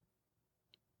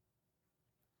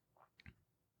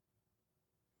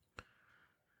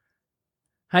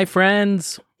Hi,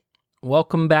 friends.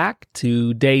 Welcome back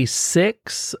to day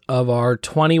 6 of our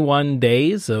 21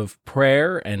 days of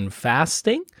prayer and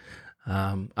fasting.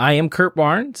 I am Kurt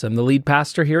Barnes. I'm the lead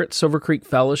pastor here at Silver Creek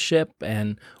Fellowship.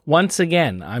 And once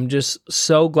again, I'm just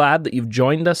so glad that you've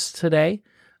joined us today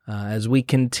as we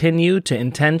continue to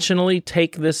intentionally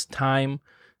take this time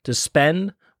to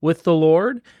spend with the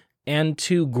Lord and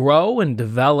to grow and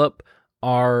develop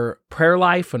our prayer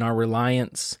life and our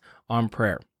reliance on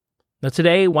prayer. Now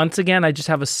today, once again, I just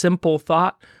have a simple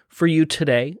thought for you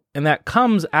today, and that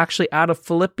comes actually out of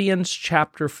Philippians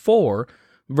chapter 4,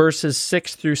 verses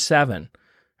 6 through 7.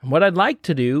 And what I'd like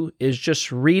to do is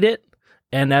just read it,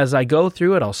 and as I go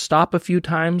through it, I'll stop a few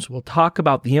times, we'll talk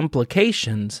about the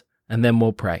implications, and then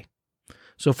we'll pray.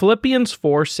 So Philippians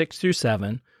 4, 6 through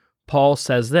 7, Paul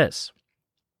says this: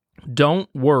 "Don't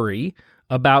worry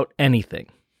about anything."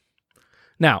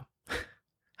 Now,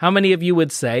 how many of you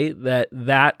would say that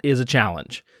that is a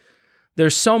challenge?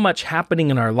 There's so much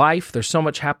happening in our life. There's so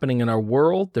much happening in our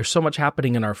world. There's so much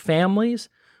happening in our families.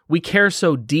 We care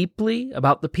so deeply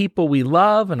about the people we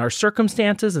love and our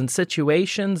circumstances and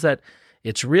situations that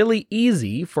it's really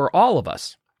easy for all of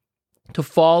us to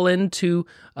fall into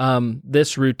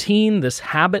this routine, this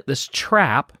habit, this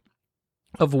trap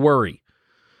of worry.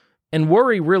 And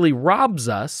worry really robs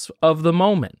us of the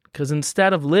moment, because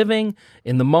instead of living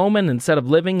in the moment, instead of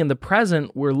living in the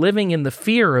present, we're living in the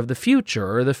fear of the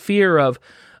future or the fear of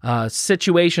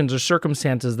situations or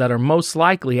circumstances that are most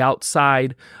likely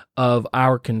outside of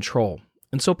our control.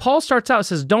 And so Paul starts out and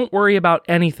says, don't worry about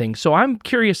anything. So I'm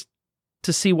curious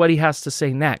to see what he has to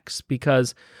say next,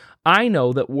 because I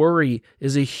know that worry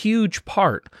is a huge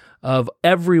part of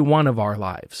every one of our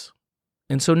lives.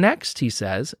 And so next he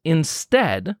says,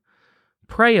 instead,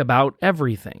 pray about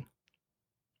everything.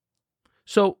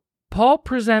 So Paul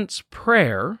presents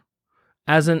prayer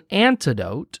as an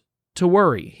antidote to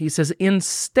worry. He says,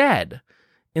 instead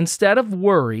of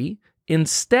worry,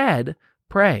 instead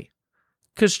pray.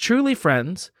 Because truly,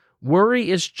 friends,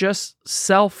 worry is just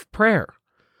self-prayer.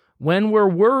 When we're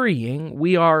worrying,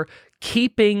 we are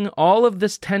keeping all of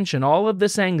this tension, all of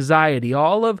this anxiety,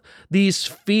 all of these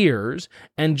fears,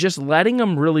 and just letting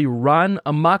them really run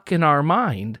amok in our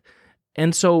mind.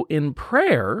 And so in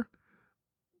prayer,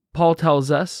 Paul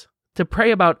tells us to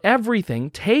pray about everything.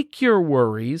 Take your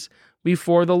worries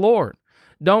before the Lord.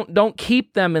 Don't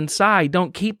keep them inside.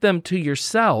 Don't keep them to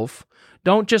yourself.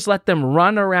 Don't just let them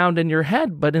run around in your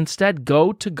head, but instead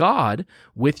go to God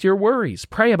with your worries.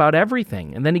 Pray about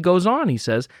everything. And then he goes on, he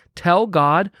says, tell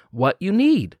God what you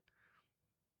need.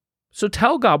 So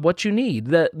tell God what you need,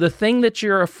 the thing that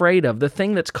you're afraid of, the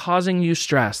thing that's causing you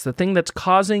stress, the thing that's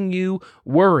causing you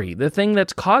worry, the thing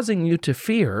that's causing you to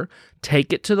fear,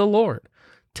 take it to the Lord.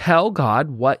 Tell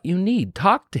God what you need.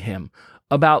 Talk to him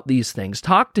about these things.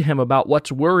 Talk to him about what's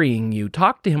worrying you.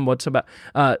 Talk to him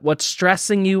what's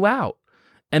stressing you out.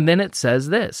 And then it says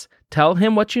this: tell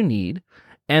him what you need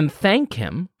and thank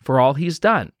him for all he's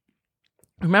done.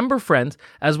 Remember, friends,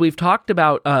 as we've talked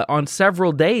about on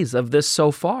several days of this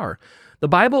so far, the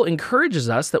Bible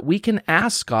encourages us that we can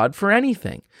ask God for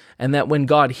anything, and that when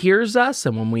God hears us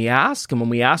and when we ask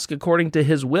according to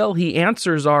his will, he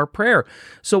answers our prayer.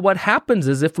 So what happens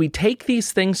is if we take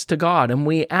these things to God and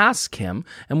we ask him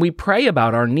and we pray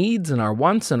about our needs and our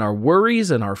wants and our worries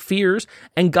and our fears,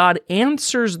 and God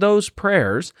answers those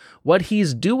prayers, what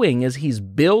he's doing is he's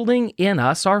building in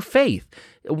us our faith.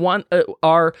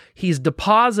 He's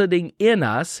depositing in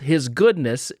us his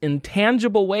goodness in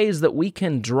tangible ways that we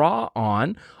can draw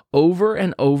on over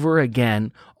and over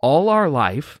again all our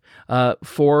life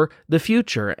for the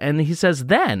future. And he says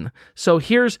so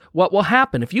here's what will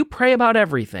happen. If you pray about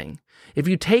everything, if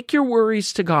you take your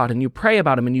worries to God and you pray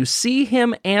about him and you see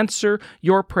him answer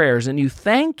your prayers and you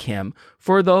thank him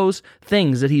for those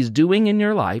things that he's doing in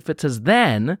your life, it says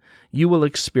then you will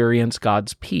experience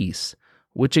God's peace,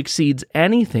 which exceeds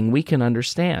anything we can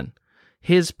understand.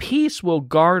 His peace will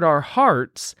guard our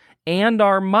hearts and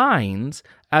our minds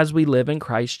as we live in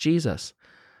Christ Jesus.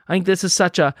 I think this is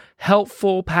such a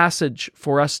helpful passage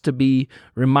for us to be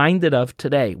reminded of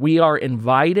today. We are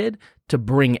invited to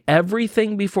bring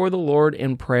everything before the Lord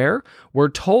in prayer. We're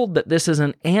told that this is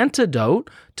an antidote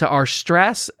to our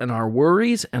stress and our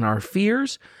worries and our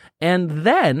fears. And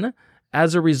then,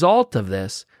 as a result of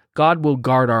this, God will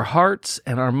guard our hearts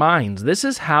and our minds. This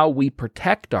is how we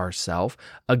protect ourselves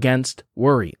against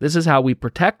worry. This is how we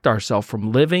protect ourselves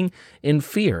from living in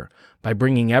fear, by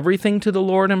bringing everything to the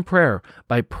Lord in prayer,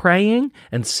 by praying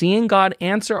and seeing God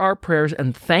answer our prayers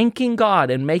and thanking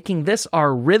God and making this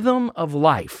our rhythm of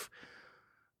life.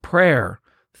 Prayer,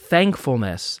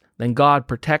 thankfulness, then God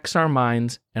protects our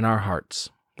minds and our hearts.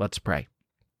 Let's pray.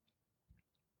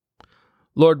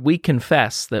 Lord, we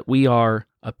confess that we are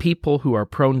a people who are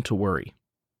prone to worry.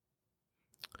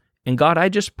 And God, I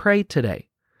just pray today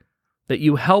that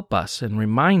you help us and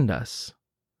remind us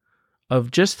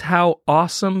of just how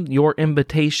awesome your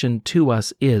invitation to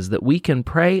us is, that we can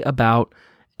pray about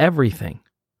everything,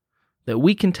 that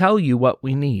we can tell you what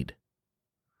we need,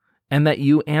 and that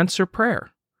you answer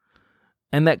prayer.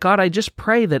 And that, God, I just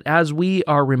pray that as we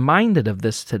are reminded of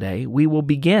this today, we will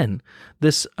begin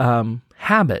this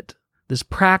habit, this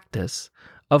practice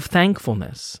of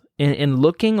thankfulness in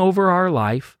looking over our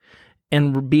life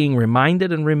and being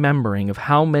reminded and remembering of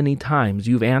how many times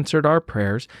you've answered our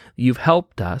prayers, you've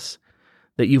helped us,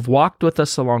 that you've walked with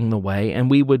us along the way, and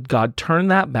we would, God, turn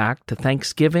that back to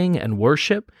thanksgiving and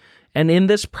worship. And in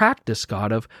this practice,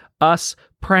 God, of us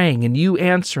praying and you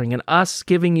answering and us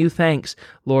giving you thanks,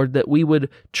 Lord, that we would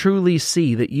truly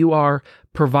see that you are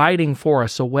providing for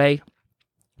us a way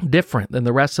different than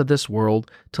the rest of this world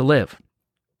to live.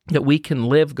 That we can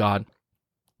live, God,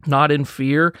 not in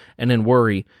fear and in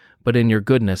worry, but in your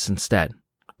goodness instead.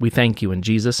 We thank you in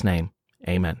Jesus' name.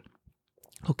 Amen.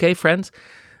 Okay, friends,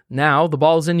 now the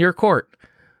ball's in your court.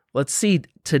 Let's see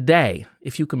today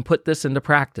if you can put this into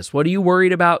practice. What are you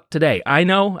worried about today? I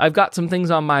know I've got some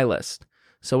things on my list.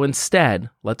 So instead,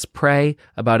 let's pray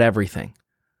about everything.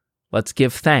 Let's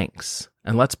give thanks,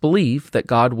 and let's believe that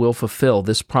God will fulfill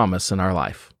this promise in our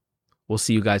life. We'll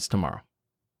see you guys tomorrow.